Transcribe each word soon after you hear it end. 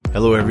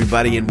Hello,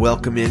 everybody, and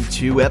welcome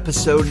into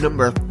episode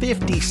number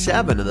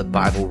 57 of the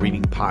Bible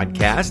Reading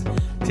Podcast.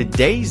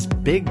 Today's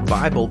big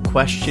Bible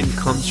question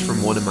comes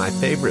from one of my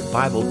favorite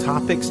Bible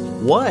topics.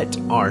 What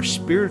are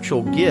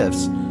spiritual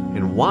gifts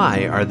and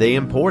why are they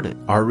important?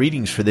 Our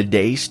readings for the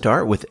day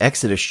start with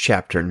Exodus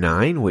chapter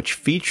 9, which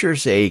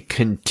features a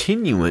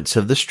continuance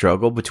of the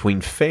struggle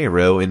between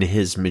Pharaoh and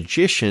his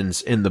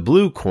magicians in the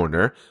blue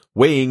corner,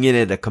 weighing in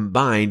at a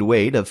combined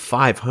weight of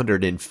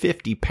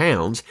 550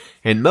 pounds,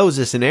 and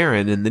Moses and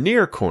Aaron in the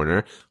near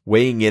corner,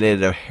 weighing in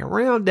at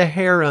around a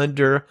hair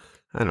under,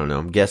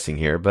 I'm guessing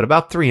here, but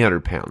about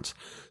 300 pounds.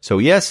 So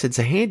yes, it's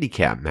a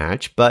handicap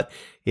match, but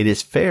it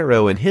is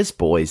Pharaoh and his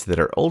boys that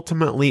are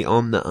ultimately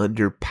on the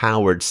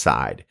underpowered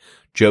side.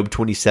 Job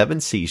 27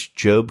 sees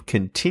Job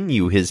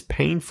continue his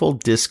painful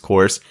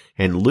discourse,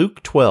 and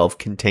Luke 12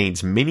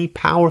 contains many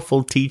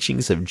powerful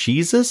teachings of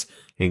Jesus,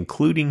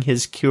 including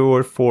his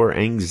cure for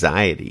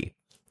anxiety.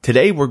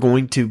 Today we're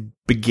going to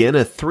begin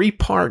a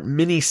 3-part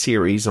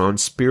mini-series on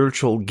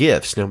spiritual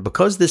gifts. Now,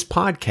 because this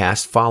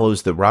podcast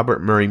follows the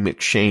Robert Murray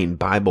McCheyne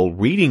Bible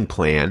reading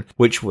plan,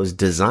 which was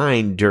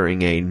designed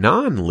during a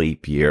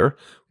non-leap year,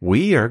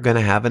 we are going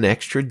to have an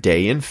extra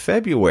day in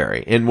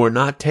February, and we're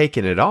not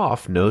taking it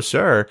off, no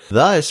sir.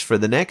 Thus, for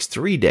the next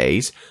 3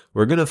 days,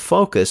 we're going to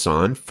focus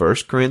on 1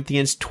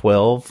 Corinthians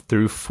 12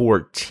 through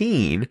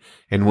 14,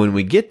 and when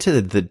we get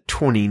to the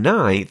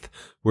 29th,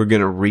 we're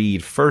going to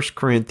read 1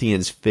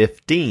 Corinthians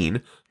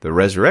 15, the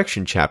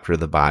resurrection chapter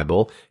of the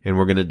Bible, and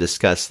we're going to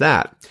discuss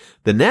that.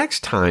 The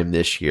next time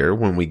this year,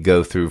 when we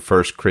go through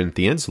 1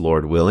 Corinthians,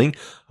 Lord willing,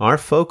 our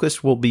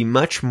focus will be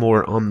much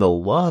more on the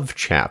love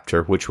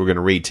chapter, which we're going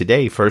to read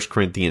today, 1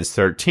 Corinthians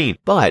 13.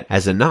 But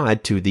as a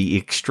nod to the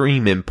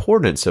extreme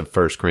importance of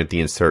 1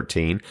 Corinthians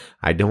 13,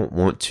 I don't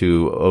want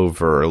to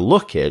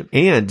overlook it.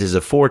 And as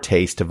a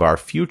foretaste of our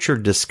future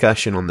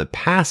discussion on the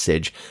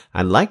passage,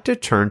 I'd like to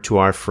turn to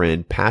our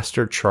friend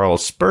Pastor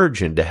Charles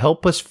Spurgeon to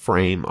help us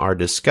frame our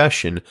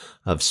discussion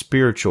of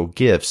spiritual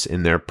gifts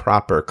in their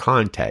proper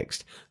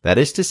context. That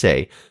is to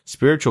say,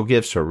 spiritual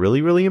gifts are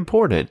really, really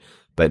important,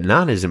 but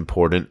not as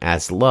important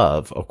as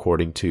love,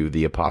 according to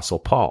the Apostle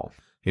Paul.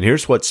 And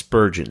here's what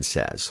Spurgeon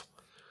says.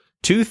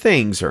 2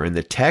 things are in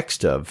the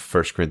text of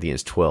 1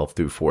 Corinthians 12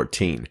 through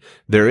 14.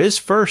 There is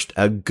first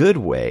a good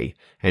way,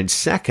 and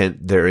second,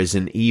 there is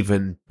an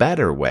even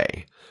better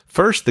way.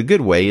 First, the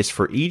good way is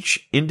for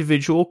each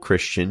individual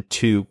Christian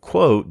to,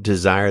 quote,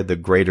 desire the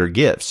greater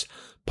gifts.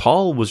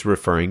 Paul was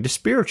referring to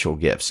spiritual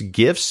gifts,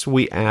 gifts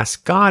we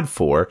ask God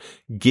for,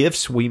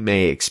 gifts we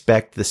may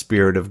expect the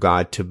Spirit of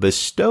God to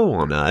bestow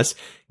on us,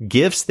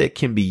 gifts that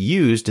can be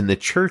used in the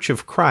church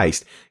of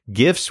Christ,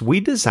 gifts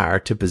we desire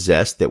to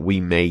possess that we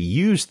may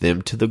use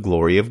them to the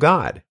glory of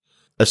God.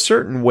 A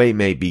certain way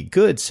may be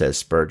good, says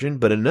Spurgeon,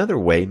 but another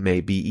way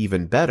may be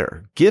even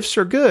better. Gifts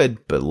are good,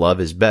 but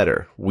love is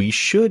better. We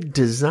should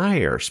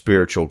desire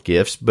spiritual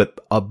gifts, but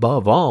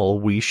above all,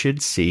 we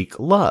should seek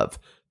love.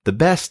 The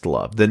best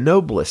love, the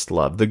noblest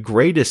love, the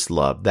greatest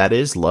love, that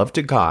is, love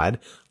to God,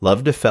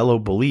 love to fellow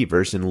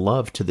believers, and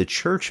love to the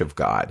church of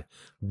God.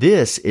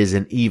 This is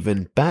an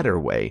even better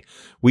way.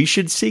 We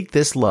should seek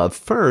this love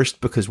first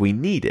because we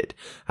need it.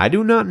 I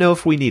do not know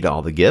if we need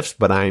all the gifts,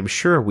 but I am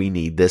sure we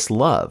need this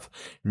love.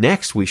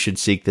 Next, we should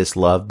seek this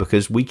love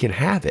because we can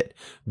have it.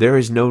 There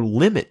is no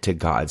limit to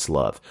God's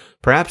love.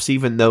 Perhaps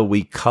even though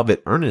we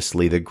covet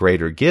earnestly the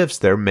greater gifts,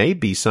 there may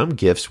be some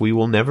gifts we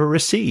will never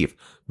receive,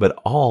 but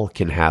all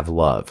can have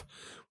love.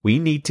 We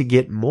need to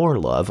get more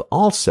love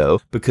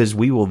also because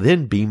we will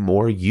then be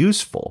more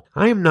useful.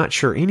 I am not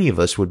sure any of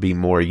us would be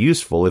more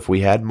useful if we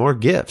had more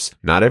gifts.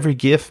 Not every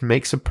gift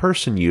makes a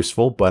person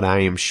useful, but I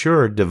am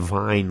sure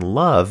divine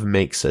love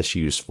makes us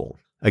useful.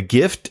 A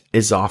gift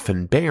is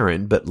often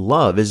barren, but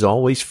love is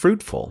always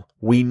fruitful.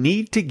 We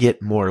need to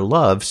get more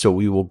love so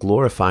we will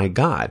glorify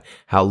God.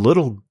 How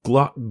little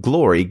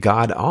glory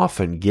God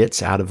often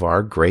gets out of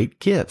our great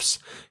gifts.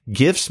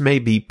 Gifts may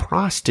be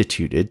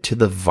prostituted to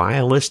the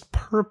vilest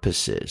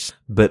purposes,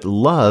 but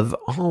love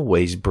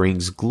always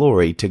brings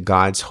glory to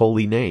God's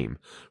holy name.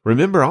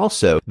 Remember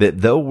also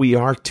that though we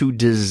are to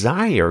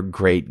desire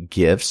great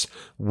gifts,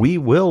 we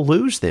will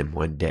lose them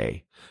one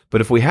day. But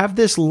if we have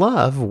this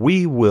love,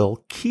 we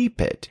will keep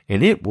it,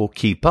 and it will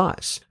keep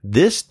us.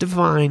 This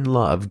divine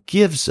love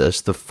gives us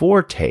the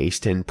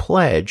foretaste and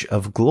pledge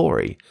of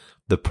glory.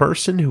 The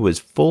person who is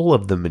full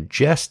of the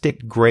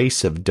majestic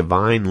grace of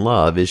divine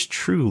love is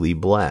truly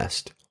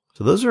blessed.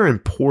 So those are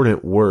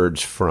important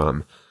words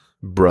from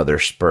Brother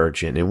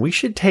Spurgeon, and we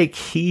should take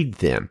heed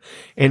them.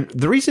 And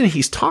the reason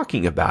he's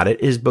talking about it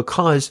is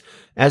because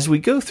as we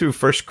go through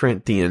 1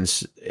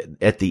 Corinthians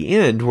at the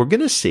end, we're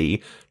going to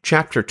see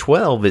chapter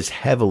 12 is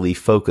heavily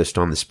focused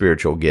on the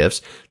spiritual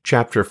gifts.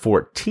 Chapter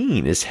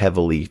 14 is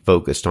heavily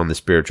focused on the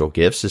spiritual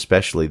gifts,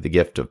 especially the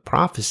gift of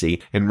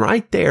prophecy. And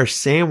right there,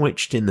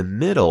 sandwiched in the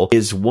middle,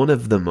 is one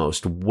of the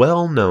most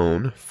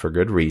well-known, for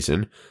good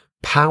reason,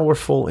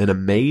 powerful and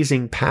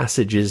amazing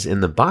passages in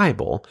the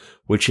Bible,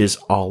 which is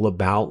all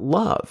about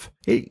love.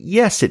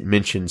 Yes, it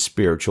mentions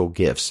spiritual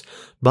gifts,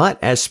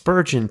 but as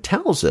Spurgeon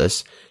tells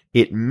us,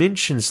 it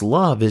mentions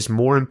love is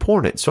more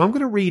important. So I'm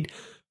going to read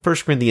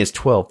 1 Corinthians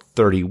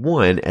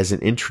 12:31 as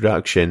an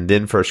introduction,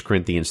 then 1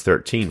 Corinthians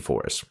 13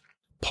 for us.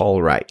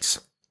 Paul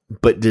writes,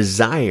 "But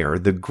desire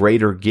the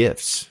greater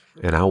gifts,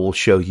 and I will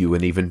show you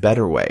an even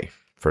better way."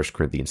 1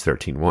 Corinthians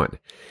 13:1.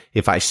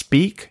 "If I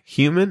speak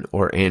human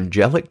or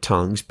angelic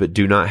tongues but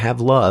do not have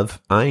love,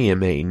 I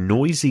am a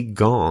noisy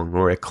gong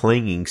or a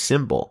clanging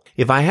cymbal.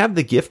 If I have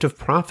the gift of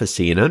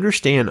prophecy and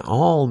understand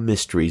all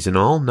mysteries and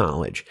all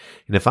knowledge,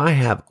 and if I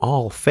have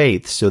all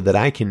faith so that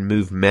I can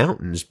move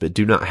mountains but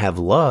do not have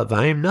love,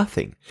 I am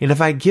nothing. And if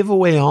I give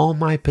away all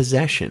my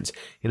possessions,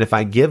 and if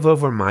I give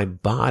over my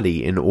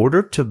body in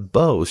order to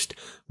boast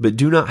but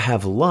do not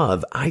have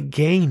love, I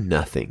gain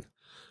nothing.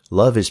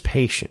 Love is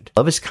patient.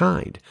 Love is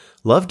kind.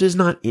 Love does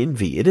not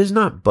envy. It is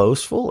not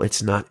boastful.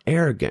 It's not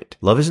arrogant.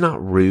 Love is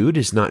not rude,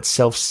 is not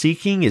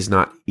self-seeking, is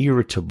not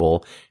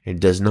irritable, and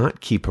does not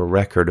keep a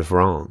record of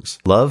wrongs.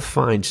 Love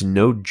finds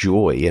no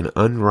joy in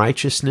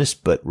unrighteousness,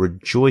 but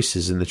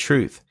rejoices in the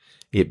truth.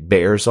 It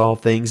bears all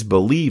things,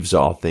 believes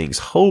all things,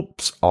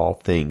 hopes all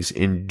things,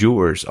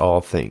 endures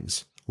all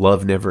things.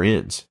 Love never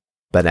ends.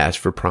 But as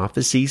for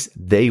prophecies,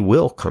 they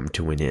will come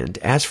to an end.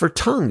 As for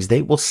tongues,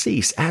 they will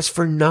cease. As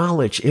for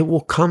knowledge, it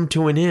will come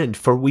to an end.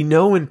 For we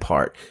know in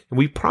part, and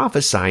we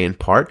prophesy in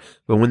part,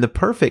 but when the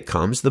perfect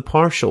comes, the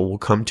partial will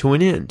come to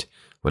an end.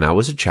 When I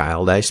was a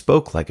child, I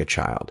spoke like a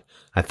child.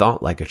 I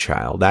thought like a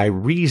child. I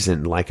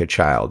reasoned like a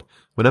child.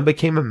 When I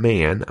became a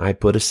man, I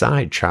put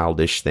aside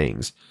childish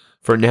things.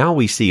 For now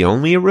we see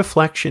only a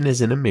reflection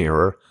as in a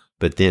mirror,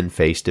 but then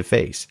face to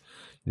face.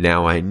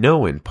 Now I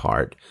know in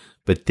part,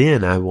 but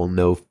then I will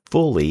know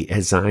fully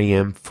as I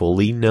am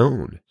fully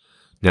known.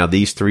 Now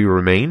these three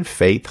remain,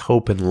 faith,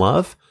 hope, and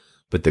love,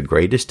 but the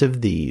greatest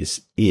of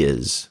these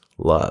is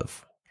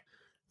love."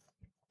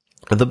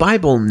 The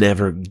Bible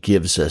never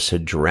gives us a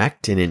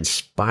direct and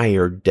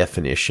inspired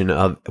definition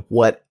of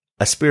what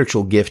a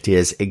spiritual gift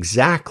is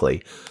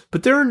exactly,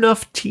 but there are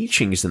enough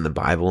teachings in the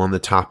Bible on the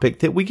topic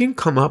that we can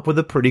come up with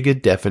a pretty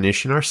good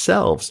definition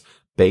ourselves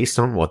based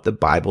on what the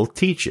Bible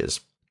teaches.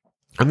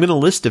 I'm going to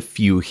list a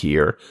few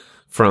here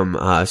from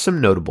some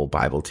notable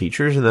Bible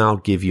teachers, and then I'll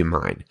give you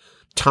mine.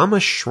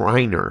 Thomas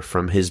Schreiner,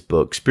 from his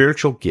book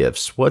Spiritual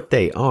Gifts, What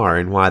They Are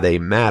and Why They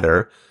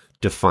Matter,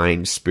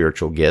 defines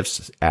spiritual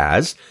gifts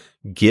as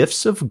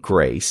gifts of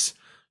grace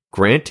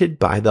granted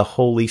by the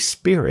Holy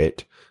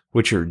Spirit,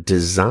 which are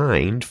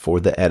designed for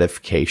the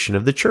edification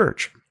of the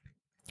church.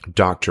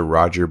 Dr.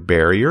 Roger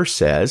Barrier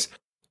says,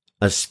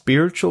 "A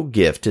spiritual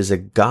gift is a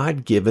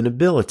God-given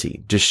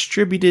ability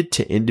distributed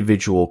to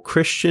individual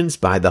Christians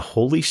by the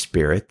Holy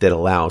Spirit that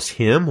allows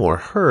him or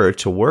her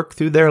to work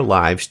through their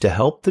lives to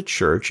help the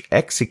church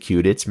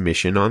execute its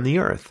mission on the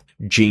earth."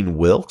 Gene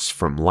Wilkes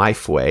from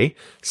Lifeway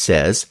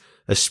says,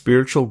 "A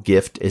spiritual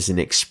gift is an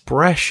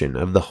expression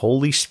of the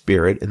Holy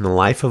Spirit in the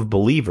life of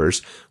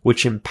believers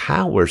which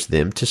empowers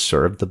them to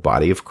serve the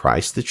body of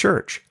Christ, the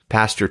church."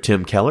 Pastor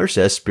Tim Keller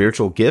says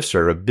spiritual gifts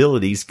are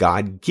abilities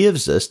God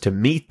gives us to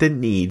meet the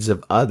needs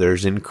of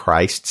others in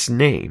Christ's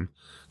name.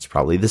 It's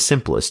probably the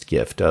simplest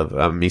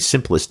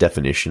simplest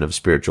definition of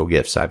spiritual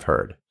gifts I've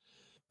heard.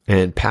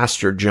 And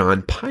Pastor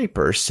John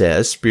Piper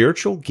says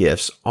spiritual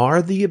gifts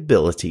are the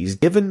abilities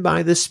given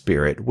by the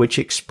Spirit which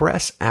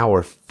express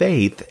our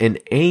faith and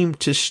aim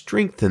to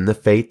strengthen the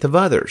faith of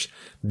others.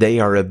 They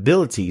are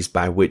abilities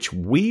by which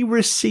we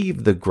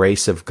receive the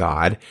grace of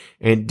God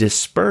and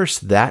disperse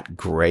that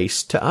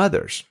grace to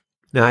others.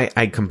 Now,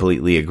 I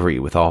completely agree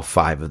with all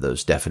five of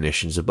those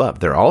definitions above.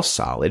 They're all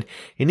solid,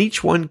 and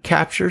each one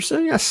captures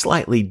a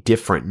slightly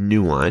different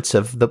nuance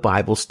of the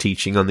Bible's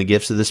teaching on the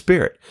gifts of the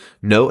Spirit.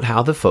 Note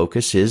how the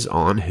focus is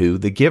on who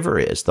the giver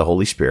is, the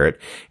Holy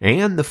Spirit,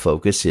 and the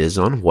focus is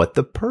on what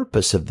the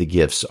purpose of the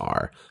gifts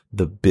are,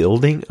 the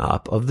building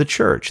up of the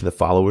church, the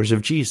followers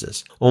of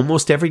Jesus.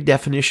 Almost every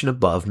definition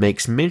above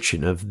makes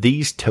mention of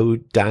these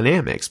two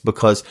dynamics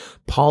because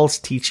Paul's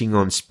teaching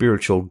on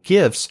spiritual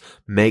gifts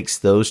makes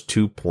those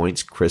 2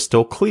 points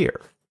crystal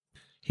clear.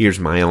 Here's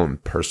my own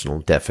personal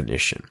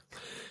definition.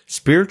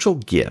 Spiritual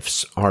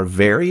gifts are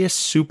various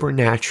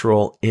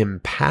supernatural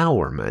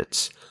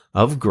empowerments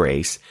of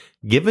grace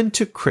given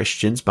to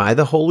Christians by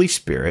the Holy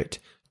Spirit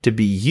to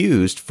be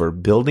used for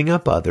building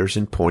up others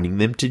and pointing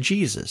them to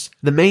Jesus.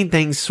 The main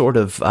things,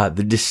 the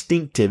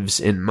distinctives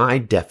in my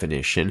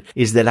definition,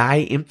 is that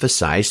I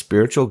emphasize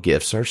spiritual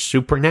gifts are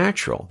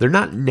supernatural. They're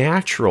not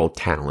natural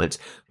talents,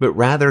 but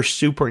rather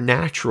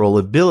supernatural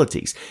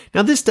abilities.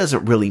 Now, this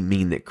doesn't really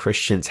mean that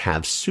Christians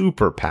have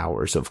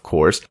superpowers, of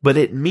course, but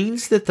it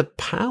means that the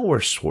power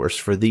source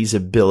for these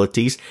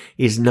abilities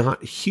is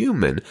not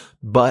human,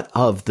 but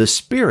of the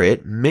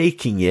Spirit,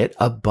 making it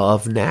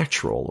above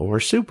natural or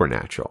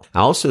supernatural. I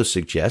also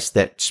suggest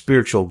that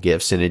spiritual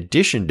gifts, in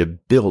addition to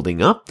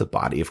building up the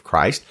body of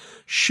Christ,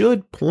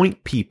 should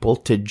point people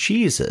to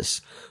Jesus,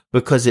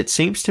 because it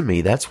seems to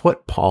me that's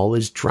what Paul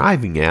is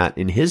driving at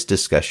in his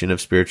discussion of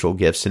spiritual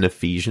gifts in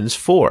Ephesians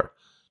 4,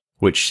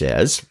 which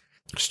says,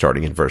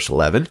 starting in verse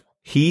 11,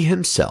 He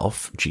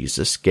himself,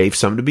 Jesus, gave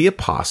some to be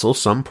apostles,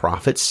 some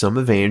prophets, some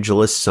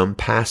evangelists, some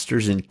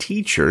pastors and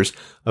teachers,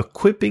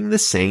 equipping the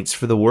saints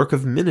for the work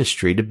of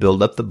ministry to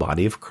build up the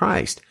body of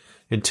Christ,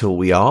 until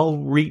we all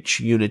reach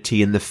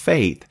unity in the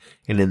faith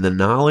and in the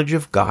knowledge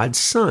of God's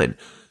Son,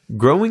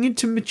 growing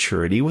into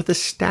maturity with a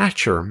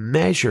stature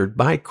measured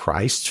by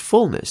Christ's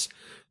fullness.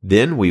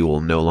 Then we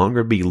will no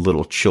longer be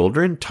little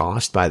children,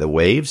 tossed by the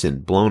waves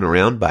and blown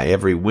around by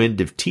every wind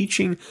of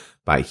teaching,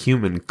 by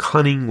human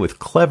cunning with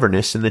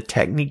cleverness and the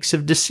techniques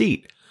of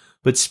deceit.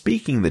 But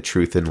speaking the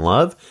truth in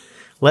love,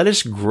 let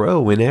us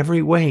grow in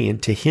every way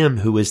into Him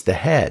who is the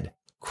head,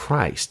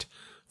 Christ.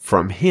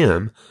 From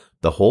Him,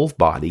 the whole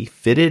body,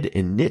 fitted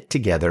and knit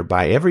together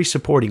by every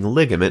supporting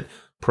ligament,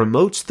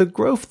 promotes the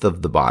growth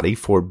of the body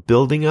for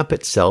building up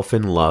itself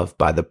in love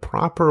by the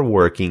proper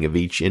working of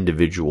each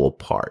individual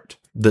part.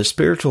 The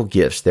spiritual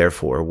gifts,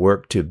 therefore,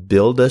 work to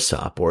build us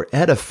up or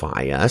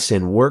edify us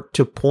and work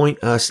to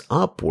point us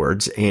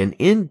upwards and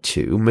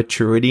into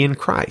maturity in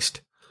Christ.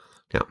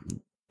 Now,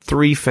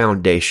 3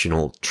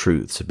 foundational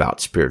truths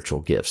about spiritual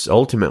gifts.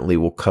 Ultimately,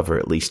 we'll cover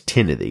at least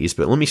 10 of these,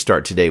 but let me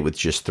start today with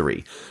just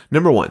 3.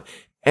 Number 1,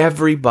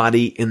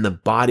 everybody in the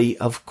body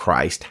of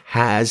Christ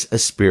has a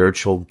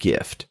spiritual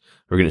gift.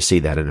 We're going to see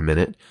that in a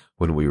minute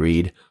when we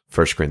read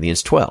 1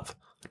 Corinthians 12.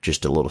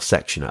 Just a little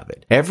section of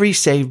it. Every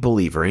saved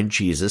believer in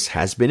Jesus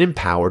has been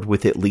empowered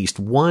with at least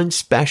one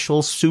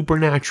special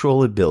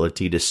supernatural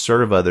ability to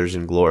serve others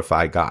and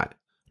glorify God.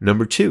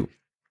 Number 2,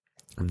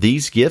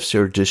 these gifts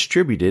are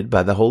distributed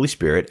by the Holy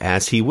Spirit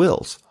as He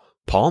wills.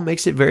 Paul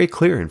makes it very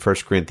clear in 1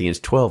 Corinthians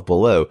 12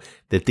 below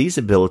that these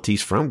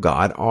abilities from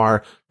God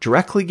are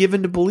directly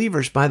given to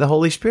believers by the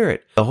Holy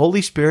Spirit. The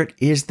Holy Spirit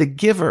is the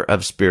giver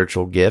of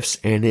spiritual gifts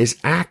and is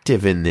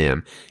active in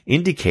them,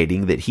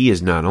 indicating that He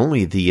is not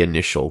only the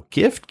initial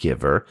gift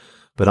giver,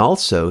 but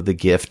also the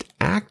gift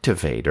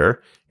activator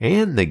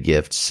and the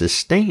gift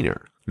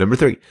sustainer. Number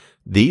 3,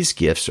 these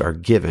gifts are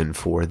given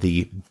for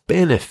the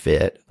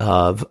benefit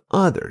of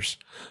others.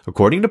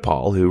 According to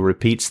Paul, who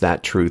repeats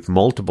that truth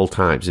multiple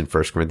times in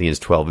 1 Corinthians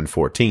 12 and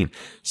 14,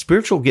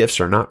 spiritual gifts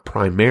are not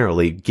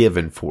primarily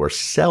given for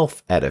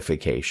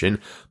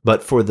self-edification,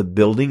 but for the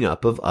building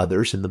up of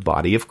others in the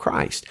body of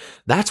Christ.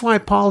 That's why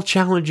Paul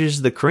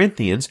challenges the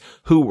Corinthians,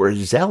 who were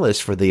zealous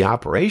for the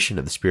operation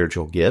of the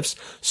spiritual gifts,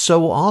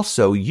 so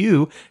also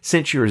you,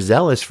 since you're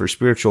zealous for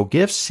spiritual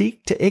gifts,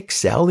 seek to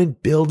excel in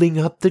building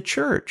up the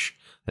church.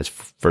 That's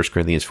 1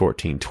 Corinthians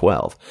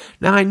 14:12.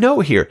 Now I know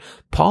here,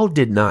 Paul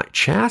did not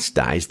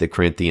chastise the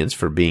Corinthians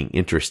for being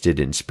interested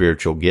in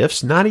spiritual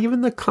gifts, not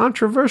even the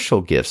controversial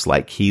gifts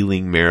like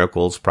healing,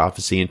 miracles,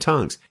 prophecy, and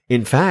tongues.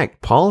 In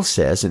fact, Paul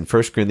says in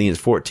 1 Corinthians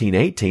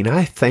 14:18,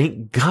 I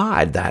thank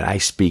God that I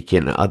speak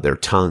in other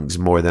tongues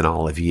more than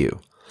all of you.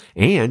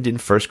 And in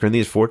 1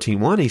 Corinthians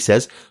 14:1, he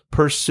says,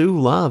 pursue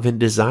love and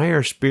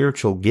desire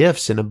spiritual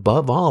gifts, and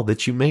above all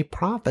that you may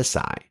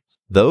prophesy.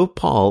 Though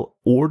Paul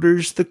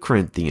orders the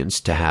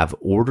Corinthians to have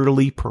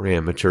orderly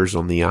parameters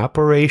on the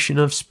operation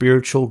of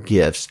spiritual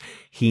gifts,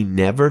 he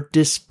never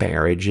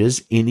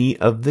disparages any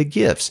of the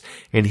gifts,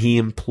 and he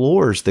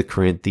implores the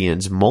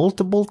Corinthians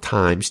multiple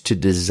times to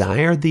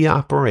desire the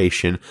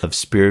operation of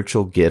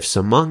spiritual gifts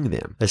among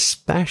them,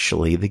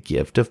 especially the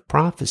gift of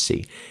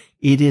prophecy.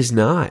 It is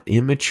not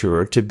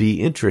immature to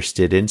be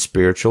interested in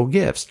spiritual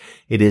gifts.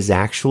 It is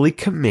actually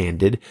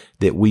commanded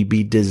that we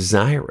be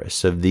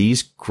desirous of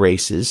these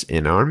graces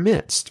in our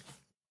midst.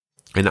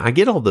 And I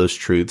get all those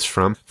truths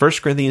from 1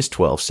 Corinthians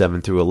 12,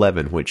 7 through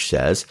 11, which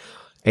says,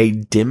 a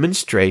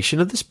demonstration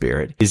of the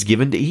Spirit is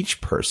given to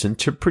each person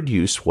to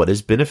produce what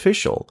is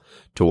beneficial.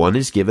 To one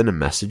is given a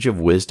message of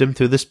wisdom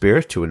through the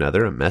Spirit, to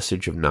another a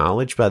message of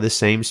knowledge by the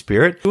same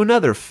Spirit, to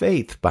another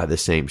faith by the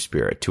same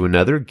Spirit, to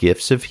another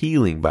gifts of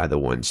healing by the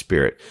one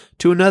Spirit,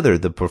 to another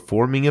the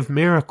performing of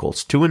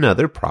miracles, to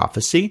another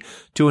prophecy,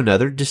 to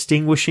another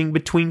distinguishing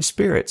between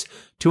spirits,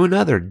 to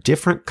another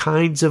different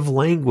kinds of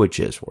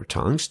languages or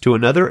tongues, to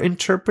another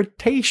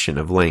interpretation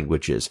of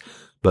languages.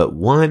 But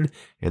one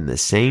and the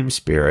same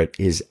Spirit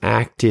is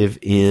active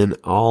in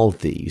all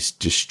these,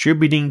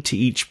 distributing to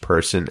each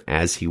person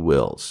as He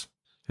wills.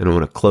 And I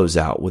want to close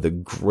out with a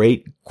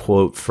great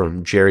quote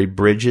from Jerry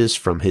Bridges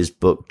from his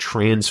book,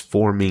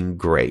 Transforming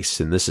Grace.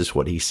 And this is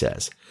what he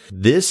says.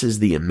 This is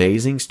the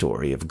amazing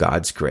story of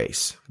God's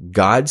grace.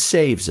 God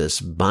saves us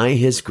by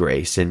His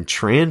grace and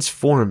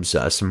transforms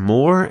us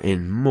more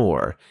and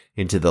more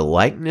into the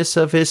likeness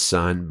of His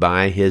Son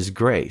by His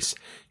grace.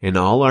 In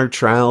all our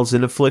trials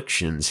and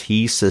afflictions,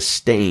 He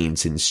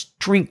sustains and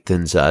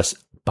strengthens us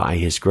by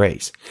His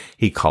grace.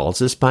 He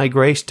calls us by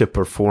grace to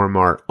perform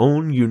our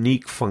own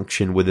unique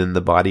function within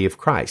the body of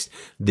Christ.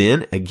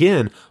 Then,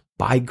 again,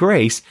 by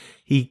grace,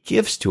 He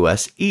gives to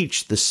us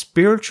each the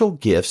spiritual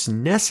gifts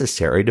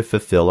necessary to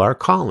fulfill our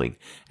calling.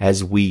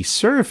 As we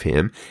serve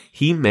Him,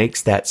 He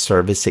makes that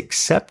service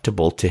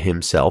acceptable to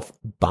Himself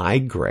by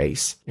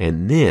grace,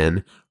 and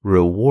then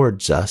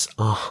rewards us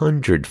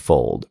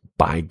 100-fold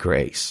by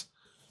grace.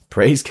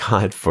 Praise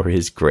God for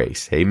His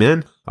grace.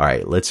 Amen? All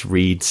right, let's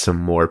read some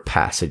more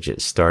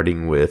passages,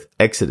 starting with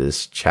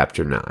Exodus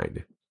chapter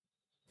 9.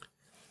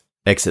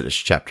 Exodus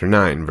chapter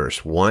 9,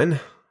 verse 1.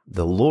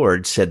 The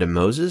Lord said to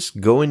Moses,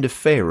 "Go into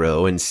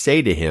Pharaoh and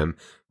say to him,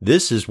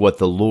 'This is what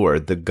the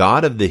Lord, the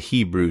God of the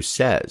Hebrews,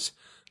 says.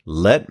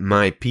 Let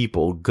my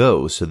people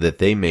go so that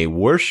they may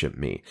worship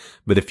me.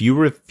 But if you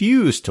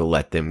refuse to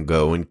let them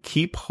go and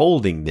keep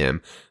holding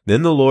them,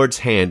 then the Lord's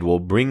hand will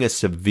bring a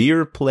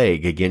severe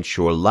plague against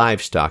your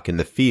livestock in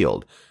the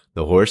field,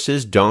 the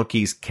horses,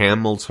 donkeys,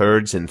 camels,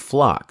 herds, and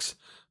flocks.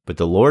 But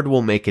the Lord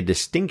will make a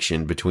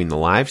distinction between the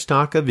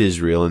livestock of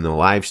Israel and the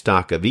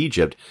livestock of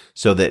Egypt,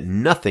 so that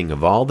nothing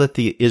of all that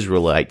the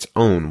Israelites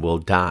own will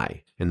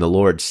die.' And the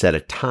Lord set a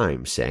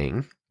time,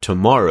 saying,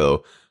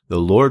 'Tomorrow the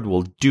Lord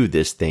will do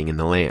this thing in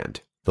the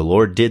land.' The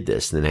Lord did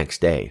this the next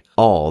day.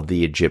 All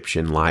the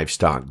Egyptian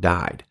livestock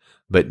died,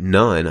 but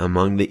none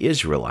among the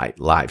Israelite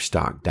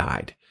livestock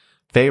died.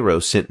 Pharaoh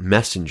sent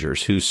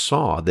messengers who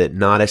saw that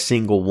not a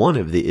single one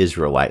of the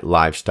Israelite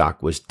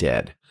livestock was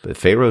dead. But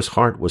Pharaoh's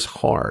heart was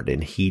hard,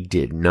 and he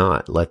did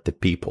not let the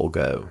people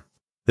go.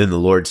 Then the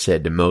Lord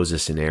said to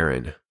Moses and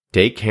Aaron,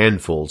 'Take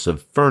handfuls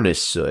of furnace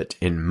soot,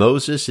 and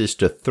Moses is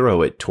to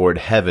throw it toward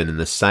heaven in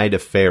the sight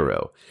of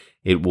Pharaoh.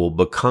 It will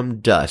become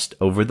dust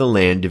over the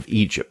land of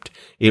Egypt.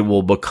 It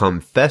will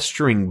become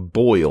festering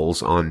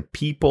boils on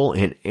people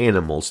and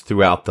animals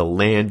throughout the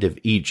land of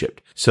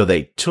Egypt.' So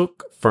they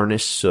took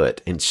furnace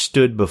soot and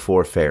stood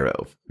before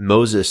Pharaoh.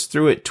 Moses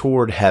threw it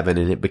toward heaven,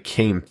 and it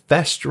became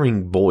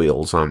festering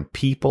boils on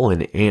people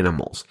and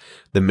animals.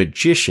 The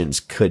magicians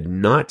could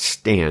not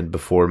stand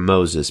before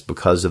Moses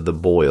because of the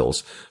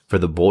boils, for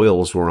the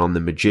boils were on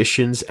the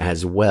magicians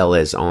as well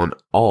as on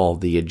all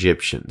the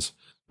Egyptians.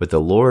 But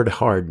the Lord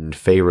hardened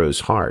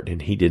Pharaoh's heart,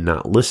 and he did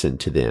not listen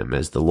to them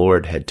as the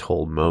Lord had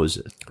told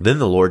Moses. Then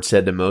the Lord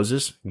said to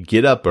Moses,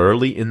 'Get up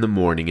early in the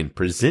morning and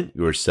present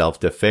yourself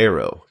to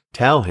Pharaoh.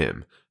 Tell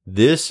him,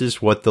 "This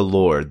is what the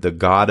Lord, the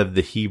God of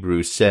the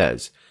Hebrews,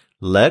 says.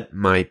 Let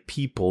my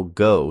people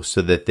go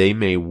so that they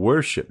may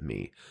worship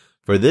me.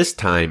 For this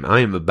time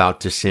I am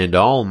about to send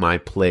all my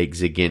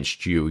plagues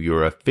against you,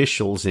 your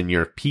officials and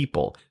your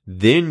people.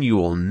 Then you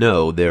will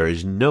know there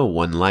is no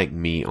one like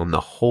me on the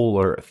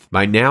whole earth.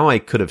 By now I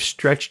could have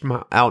stretched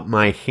out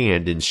my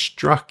hand and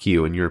struck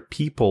you and your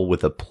people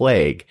with a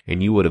plague,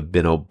 and you would have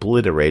been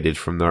obliterated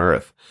from the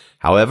earth.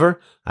 However,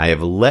 I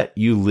have let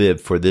you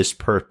live for this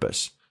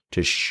purpose,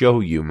 to show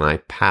you my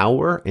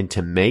power and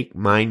to make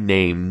my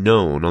name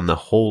known on the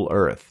whole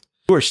earth.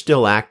 You are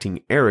still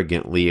acting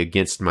arrogantly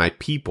against my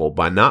people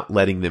by not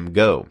letting them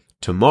go.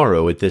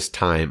 Tomorrow at this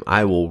time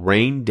I will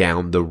rain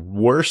down the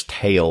worst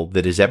hail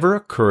that has ever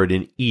occurred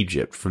in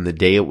Egypt from the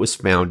day it was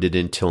founded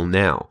until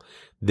now.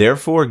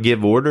 Therefore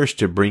give orders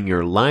to bring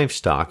your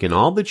livestock and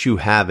all that you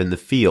have in the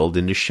field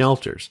into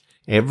shelters.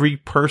 Every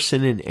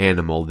person and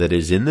animal that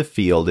is in the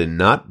field and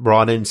not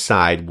brought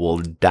inside will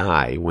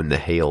die when the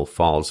hail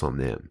falls on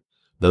them."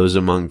 Those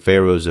among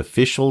Pharaoh's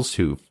officials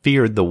who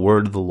feared the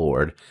word of the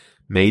Lord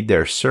made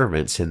their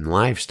servants and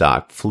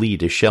livestock flee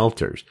to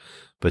shelters.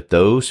 But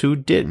those who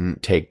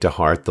didn't take to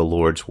heart the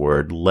Lord's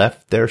word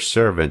left their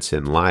servants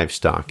and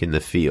livestock in the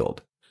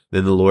field.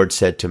 Then the Lord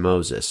said to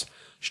Moses,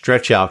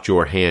 "Stretch out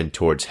your hand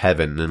towards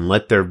heaven, and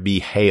let there be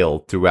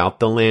hail throughout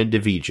the land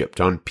of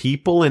Egypt, on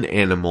people and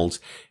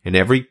animals, and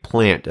every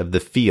plant of the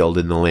field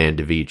in the land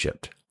of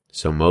Egypt."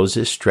 So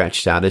Moses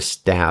stretched out his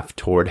staff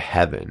toward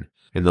heaven,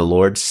 and the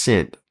Lord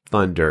sent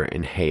thunder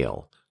and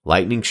hail.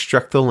 Lightning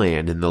struck the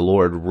land, and the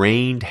Lord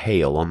rained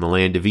hail on the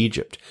land of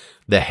Egypt.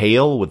 The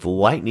hail, with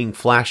lightning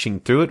flashing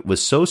through it,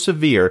 was so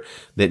severe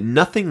that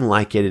nothing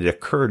like it had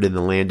occurred in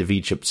the land of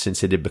Egypt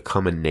since it had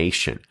become a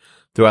nation.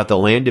 Throughout the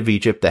land of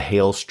Egypt, the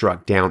hail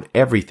struck down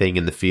everything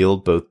in the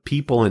field, both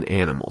people and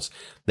animals.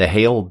 The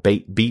hail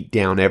beat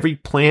down every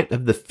plant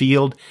of the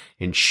field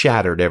and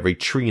shattered every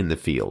tree in the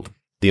field.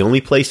 The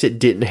only place it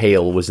didn't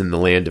hail was in the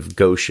land of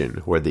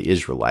Goshen, where the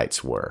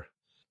Israelites were.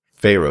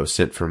 Pharaoh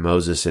sent for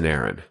Moses and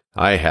Aaron.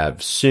 "I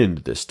have sinned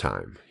this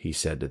time," he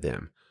said to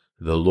them.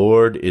 "The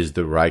Lord is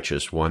the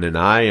righteous one, and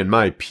I and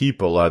my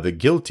people are the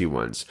guilty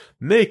ones.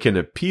 Make an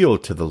appeal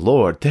to the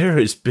Lord. There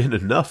has been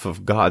enough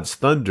of God's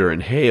thunder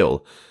and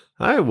hail.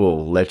 I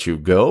will let you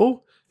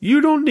go. You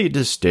don't need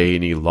to stay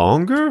any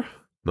longer."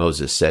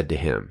 Moses said to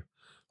him,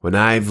 "When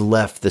I've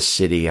left the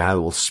city, I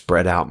will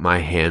spread out my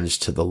hands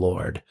to the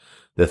Lord.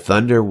 The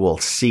thunder will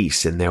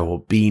cease, and there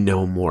will be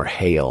no more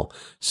hail,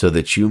 so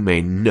that you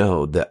may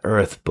know the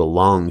earth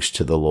belongs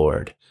to the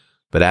Lord.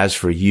 But as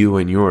for you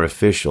and your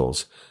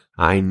officials,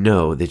 I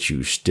know that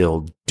you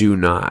still do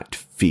not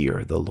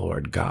fear the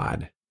Lord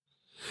God."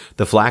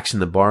 The flax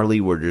and the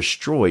barley were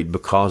destroyed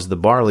because the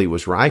barley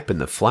was ripe and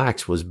the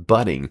flax was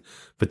budding,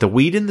 but the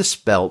wheat and the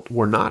spelt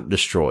were not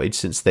destroyed,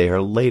 since they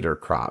are later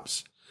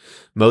crops.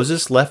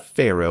 Moses left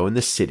Pharaoh in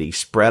the city,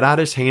 spread out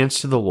his hands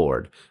to the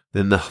Lord.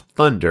 Then the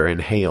thunder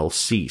and hail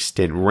ceased,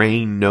 and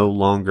rain no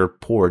longer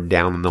poured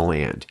down on the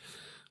land.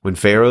 When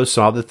Pharaoh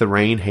saw that the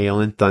rain,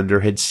 hail, and thunder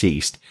had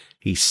ceased,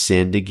 he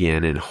sinned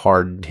again and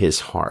hardened his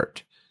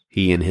heart,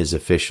 he and his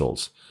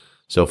officials.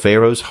 So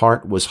Pharaoh's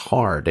heart was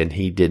hard, and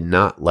he did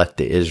not let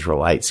the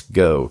Israelites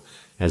go,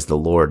 as the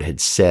Lord had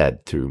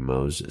said through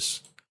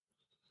Moses.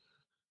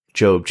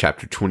 Job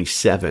chapter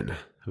 27,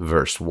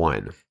 verse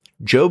 1.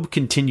 Job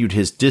continued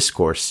his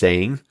discourse,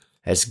 saying,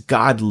 "As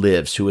God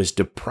lives, who has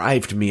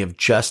deprived me of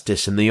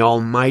justice, and the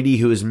Almighty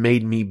who has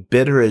made me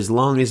bitter, as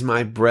long as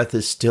my breath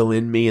is still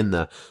in me, and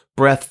the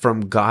breath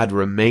from God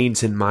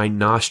remains in my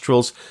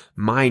nostrils,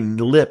 my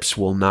lips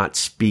will not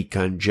speak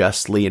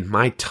unjustly, and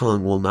my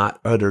tongue will not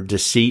utter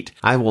deceit.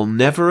 I will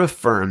never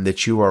affirm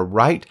that you are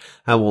right.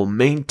 I will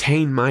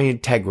maintain my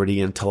integrity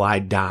until I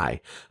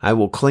die. I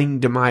will cling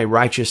to my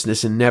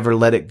righteousness and never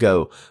let it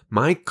go.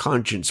 My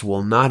conscience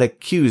will not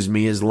accuse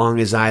me as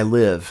long as I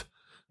live.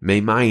 May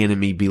my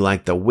enemy be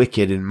like the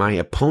wicked and my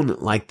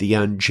opponent like the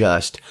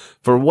unjust.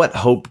 For what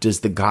hope does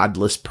the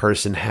godless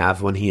person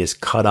have when he is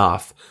cut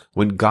off,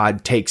 when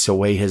God takes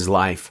away his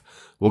life?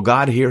 Will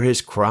God hear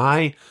his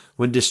cry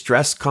when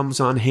distress comes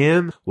on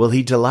him? Will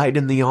he delight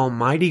in the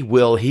Almighty?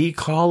 Will he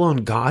call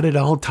on God at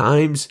all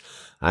times?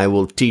 I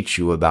will teach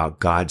you about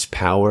God's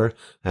power.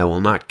 I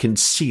will not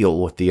conceal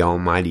what the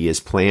Almighty has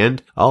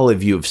planned. All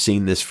of you have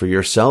seen this for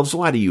yourselves.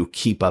 Why do you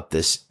keep up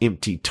this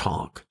empty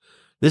talk?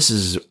 This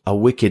is a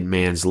wicked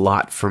man's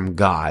lot from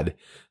God,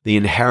 the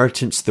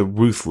inheritance the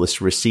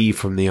ruthless receive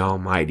from the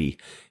Almighty.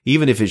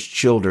 Even if his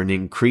children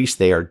increase,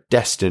 they are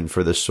destined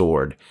for the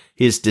sword.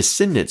 His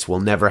descendants will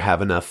never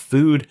have enough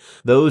food.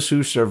 Those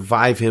who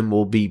survive him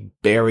will be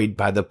buried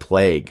by the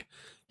plague,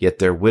 yet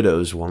their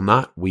widows will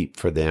not weep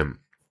for them.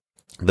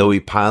 Though he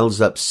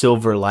piles up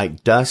silver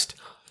like dust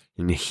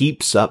and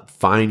heaps up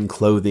fine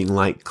clothing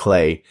like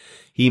clay,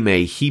 he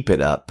may heap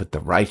it up, but the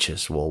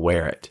righteous will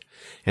wear it.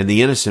 And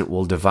the innocent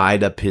will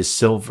divide up his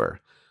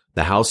silver.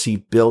 The house he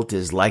built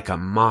is like a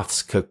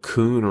moth's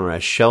cocoon or a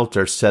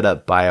shelter set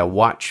up by a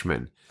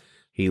watchman.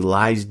 He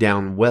lies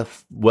down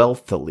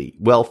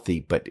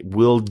wealthy, but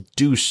will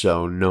do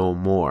so no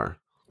more.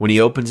 When he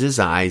opens his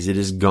eyes, it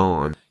is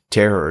gone.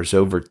 Terrors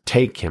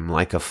overtake him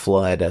like a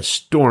flood. A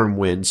storm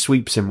wind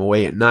sweeps him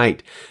away at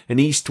night. An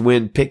east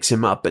wind picks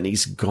him up and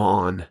he's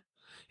gone.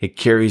 It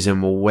carries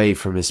him away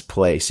from his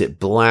place. It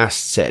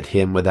blasts at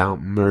him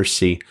without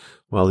mercy,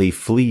 while he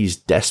flees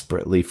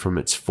desperately from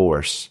its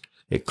force.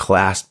 It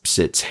clasps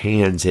its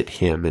hands at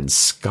him and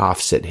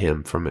scoffs at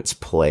him from its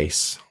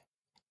place.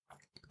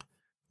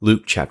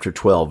 Luke chapter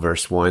 12,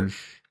 verse 1.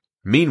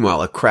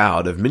 Meanwhile, a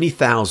crowd of many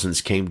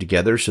thousands came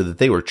together so that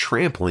they were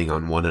trampling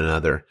on one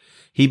another.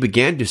 He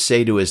began to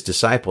say to his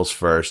disciples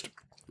first,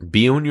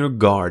 "Be on your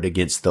guard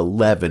against the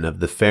leaven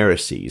of the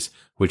Pharisees,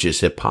 which is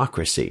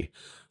hypocrisy.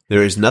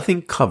 There is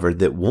nothing covered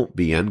that won't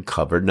be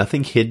uncovered,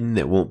 nothing hidden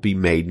that won't be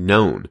made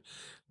known.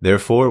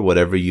 Therefore,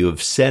 whatever you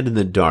have said in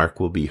the dark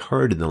will be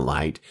heard in the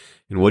light,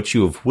 and what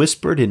you have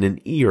whispered in an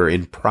ear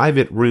in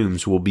private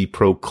rooms will be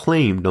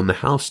proclaimed on the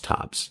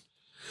housetops.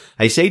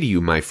 I say to you,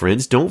 my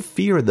friends, don't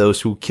fear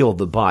those who kill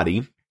the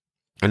body,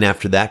 and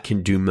after that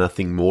can do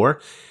nothing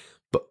more.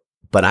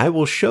 But I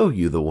will show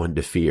you the one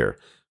to fear.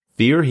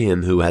 Fear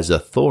him who has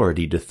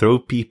authority to throw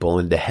people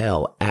into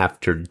hell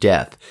after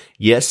death.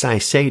 Yes, I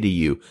say to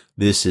you,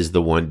 this is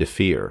the one to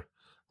fear.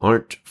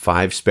 Aren't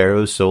 5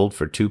 sparrows sold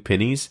for 2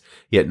 pennies?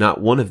 Yet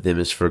not one of them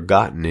is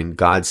forgotten in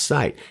God's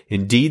sight.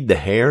 Indeed, the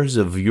hairs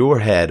of your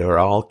head are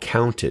all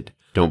counted.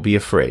 Don't be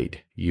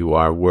afraid. You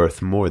are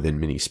worth more than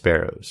many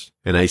sparrows.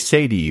 And I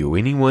say to you,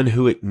 anyone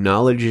who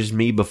acknowledges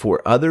me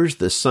before others,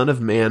 the Son of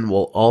Man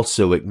will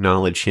also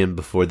acknowledge him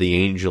before the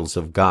angels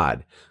of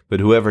God. But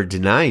whoever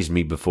denies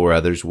me before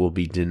others will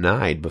be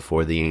denied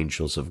before the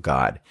angels of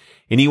God.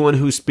 Anyone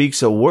who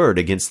speaks a word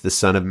against the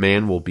Son of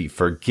Man will be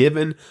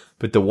forgiven,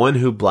 but the one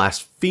who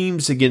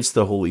blasphemes against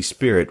the Holy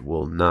Spirit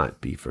will not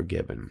be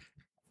forgiven.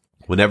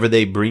 Whenever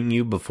they bring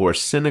you before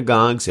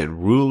synagogues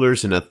and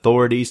rulers and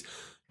authorities,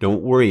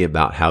 don't worry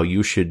about how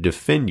you should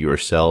defend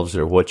yourselves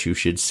or what you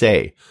should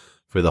say,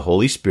 for the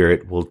Holy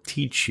Spirit will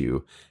teach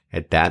you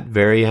at that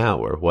very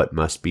hour what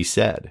must be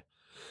said."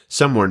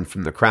 Someone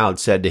from the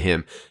crowd said to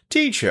him,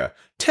 "Teacher,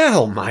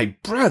 tell my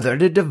brother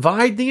to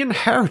divide the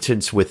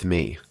inheritance with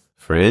me."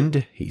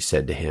 "Friend," he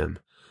said to him,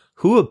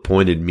 "who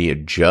appointed me a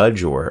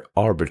judge or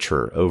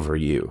arbiter over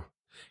you?"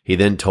 He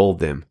then told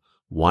them,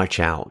 "Watch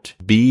out.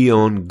 Be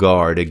on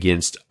guard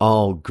against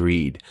all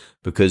greed,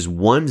 because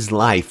one's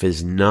life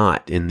is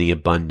not in the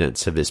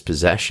abundance of his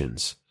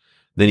possessions."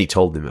 Then he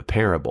told them a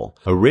parable.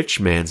 A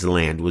rich man's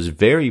land was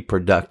very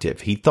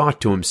productive. He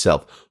thought to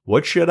himself,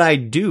 "What should I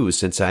do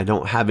since I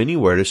don't have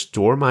anywhere to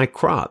store my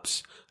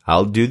crops?"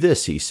 "I'll do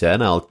this," he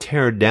said. "I'll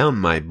tear down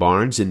my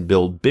barns and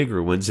build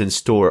bigger ones and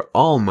store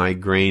all my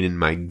grain and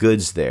my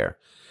goods there.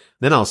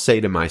 Then I'll say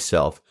to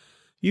myself,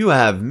 'You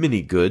have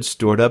many goods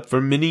stored up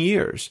for many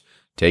years.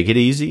 Take it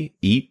easy,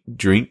 eat,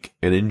 drink,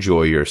 and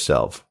enjoy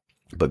yourself.'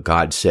 But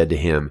God said to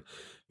him,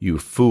 'You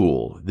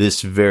fool,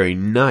 this very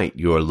night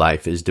your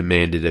life is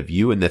demanded of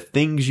you, and the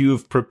things you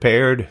have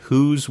prepared,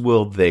 whose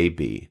will they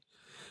be?'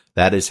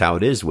 That is how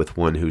it is with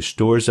one who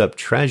stores up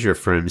treasure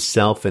for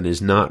himself and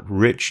is not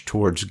rich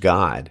towards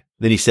God."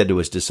 Then he said to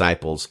his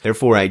disciples,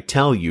 "Therefore I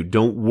tell you,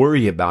 don't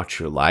worry about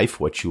your life,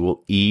 what you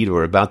will eat,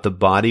 or about the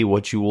body,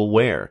 what you will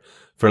wear.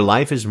 For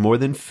life is more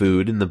than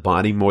food, and the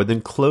body more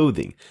than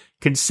clothing.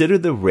 Consider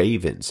the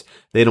ravens.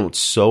 They don't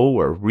sow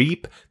or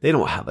reap. They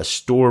don't have a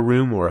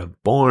storeroom or a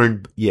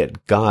barn,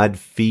 yet God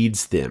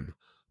feeds them.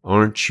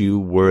 Aren't you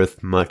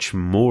worth much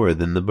more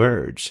than the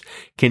birds?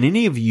 Can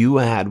any of you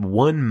add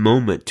 1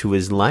 moment to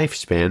his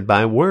lifespan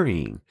by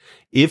worrying?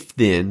 If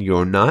then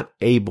you're not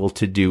able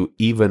to do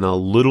even a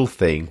little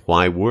thing,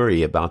 why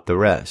worry about the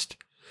rest?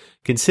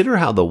 Consider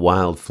how the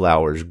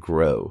wildflowers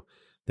grow.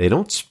 They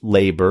don't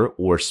labor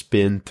or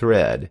spin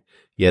thread.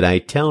 Yet I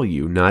tell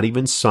you, not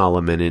even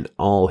Solomon in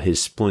all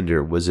his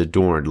splendor was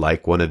adorned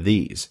like one of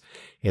these.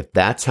 If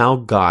that's how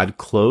God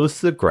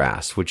clothes the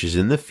grass which is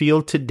in the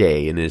field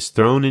today and is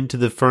thrown into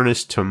the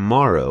furnace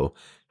tomorrow,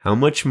 how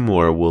much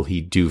more will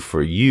he do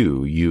for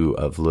you, you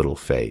of little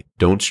faith?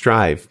 Don't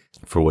strive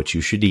for what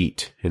you should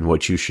eat and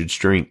what you should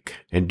drink,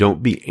 and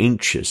don't be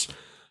anxious,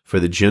 for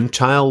the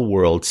Gentile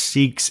world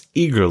seeks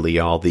eagerly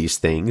all these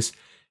things,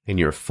 and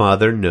your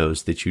Father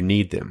knows that you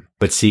need them.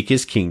 But seek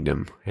his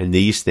kingdom, and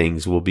these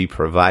things will be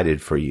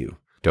provided for you.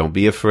 Don't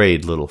be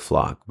afraid, little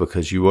flock,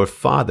 because your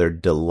Father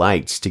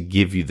delights to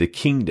give you the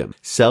kingdom.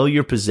 Sell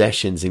your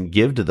possessions and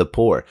give to the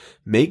poor.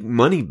 Make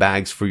money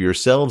bags for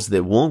yourselves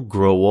that won't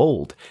grow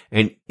old,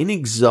 an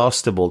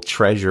inexhaustible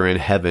treasure in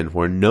heaven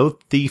where no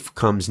thief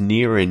comes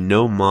near and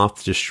no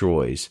moth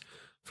destroys.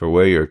 For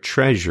where your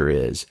treasure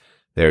is,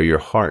 there your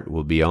heart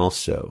will be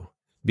also.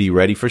 Be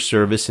ready for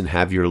service and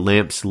have your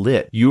lamps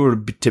lit. You are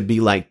to be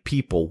like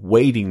people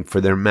waiting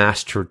for their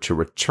master to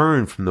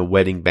return from the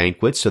wedding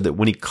banquet so that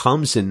when he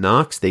comes and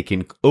knocks, they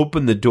can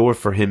open the door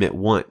for him at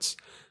once.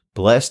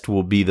 Blessed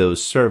will be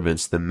those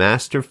servants the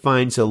master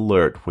finds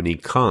alert when he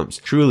comes.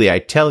 Truly, I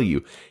tell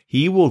you,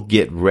 he will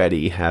get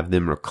ready, have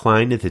them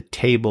recline at the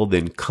table,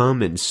 then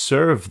come and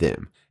serve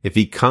them. If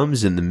he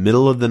comes in the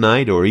middle of the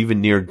night or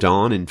even near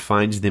dawn and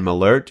finds them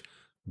alert,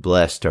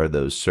 blessed are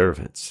those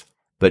servants.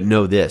 But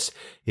know this,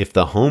 if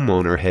the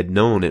homeowner had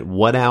known at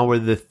what hour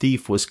the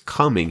thief was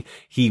coming,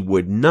 he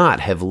would not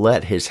have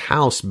let his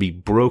house be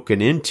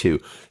broken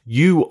into.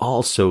 You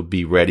also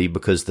be ready,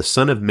 because the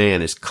Son of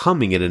Man is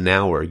coming at an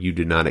hour you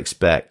do not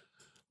expect.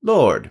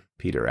 Lord,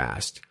 Peter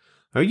asked,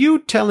 are you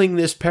telling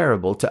this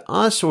parable to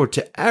us or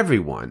to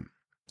everyone?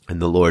 And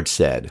the Lord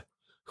said,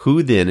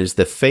 who then is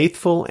the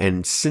faithful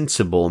and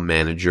sensible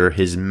manager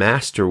his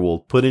master will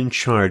put in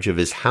charge of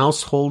his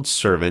household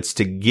servants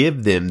to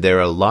give them their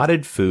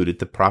allotted food at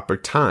the proper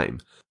time?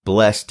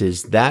 Blessed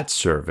is that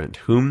servant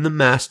whom the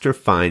master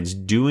finds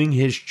doing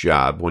his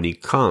job when he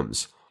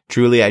comes.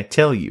 Truly I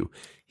tell you,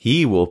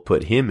 he will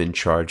put him in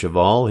charge of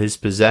all his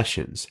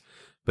possessions.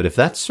 But if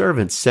that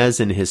servant says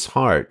in his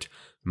heart,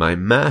 my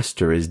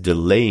master is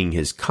delaying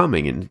his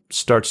coming, and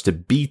starts to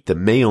beat the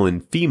male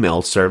and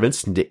female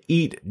servants and to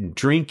eat and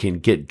drink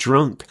and get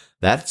drunk,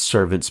 that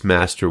servant's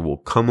master will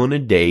come on a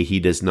day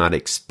he does not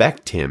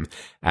expect him,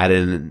 at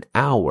an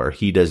hour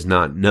he does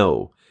not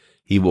know.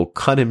 He will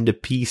cut him to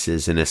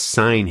pieces and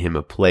assign him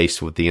a place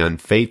with the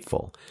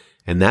unfaithful.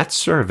 And that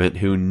servant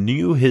who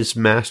knew his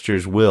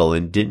master's will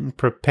and didn't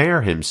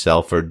prepare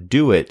himself or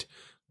do it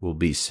will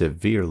be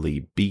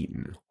severely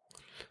beaten.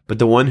 But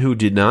the one who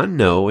did not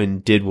know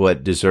and did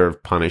what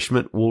deserved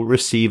punishment will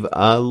receive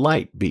a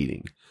light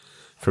beating.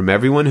 From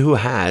everyone who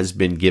has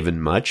been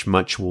given much,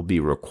 much will be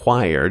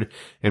required,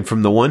 and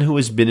from the one who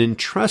has been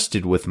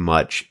entrusted with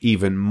much,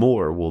 even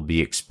more will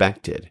be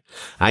expected.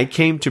 I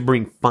came to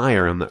bring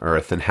fire on the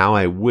earth, and how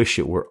I wish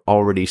it were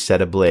already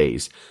set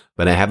ablaze.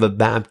 But I have a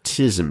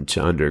baptism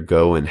to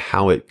undergo, and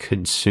how it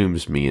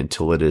consumes me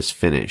until it is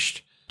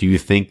finished. Do you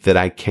think that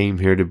I came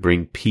here to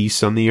bring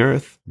peace on the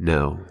earth?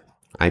 No.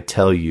 I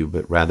tell you,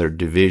 but rather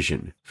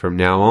division. From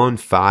now on,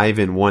 5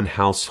 in one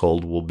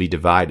household will be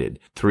divided,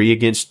 3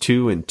 against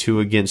 2 and 2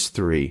 against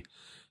 3.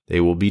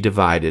 They will be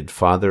divided,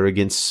 father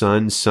against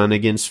son, son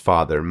against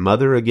father,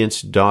 mother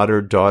against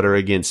daughter, daughter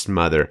against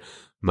mother,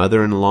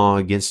 mother-in-law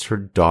against her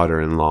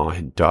daughter-in-law,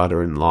 and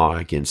daughter-in-law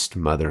against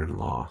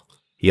mother-in-law.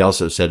 He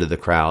also said to the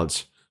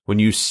crowds, when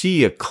you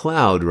see a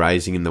cloud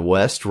rising in the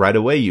west, right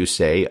away you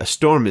say, a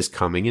storm is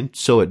coming, and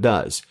so it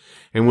does.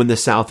 And when the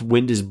south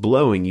wind is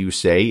blowing, you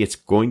say, it's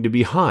going to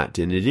be hot,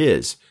 and it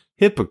is.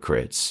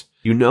 Hypocrites!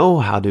 You know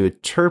how to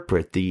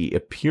interpret the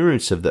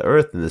appearance of the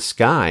earth and the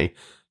sky,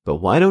 but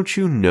why don't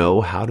you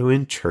know how to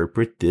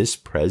interpret this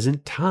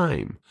present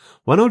time?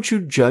 Why don't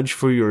you judge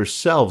for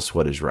yourselves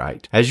what is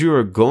right? As you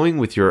are going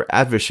with your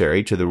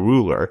adversary to the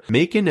ruler,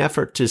 make an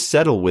effort to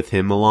settle with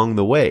him along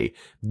the way.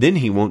 Then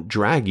he won't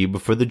drag you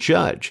before the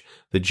judge.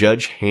 The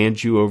judge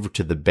hands you over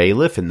to the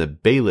bailiff, and the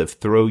bailiff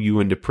throw you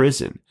into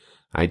prison.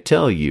 I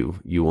tell you,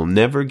 you will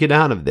never get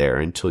out of there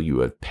until you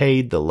have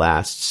paid the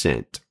last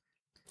cent.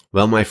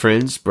 Well, my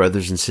friends,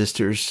 brothers and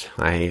sisters,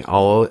 I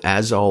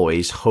as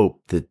always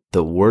hope that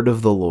the word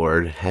of the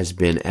Lord has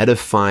been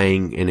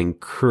edifying and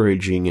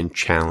encouraging and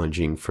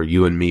challenging for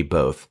you and me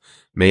both.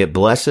 May it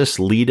bless us,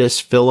 lead us,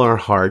 fill our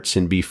hearts,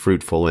 and be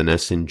fruitful in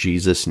us in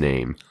Jesus'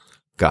 name.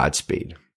 Godspeed.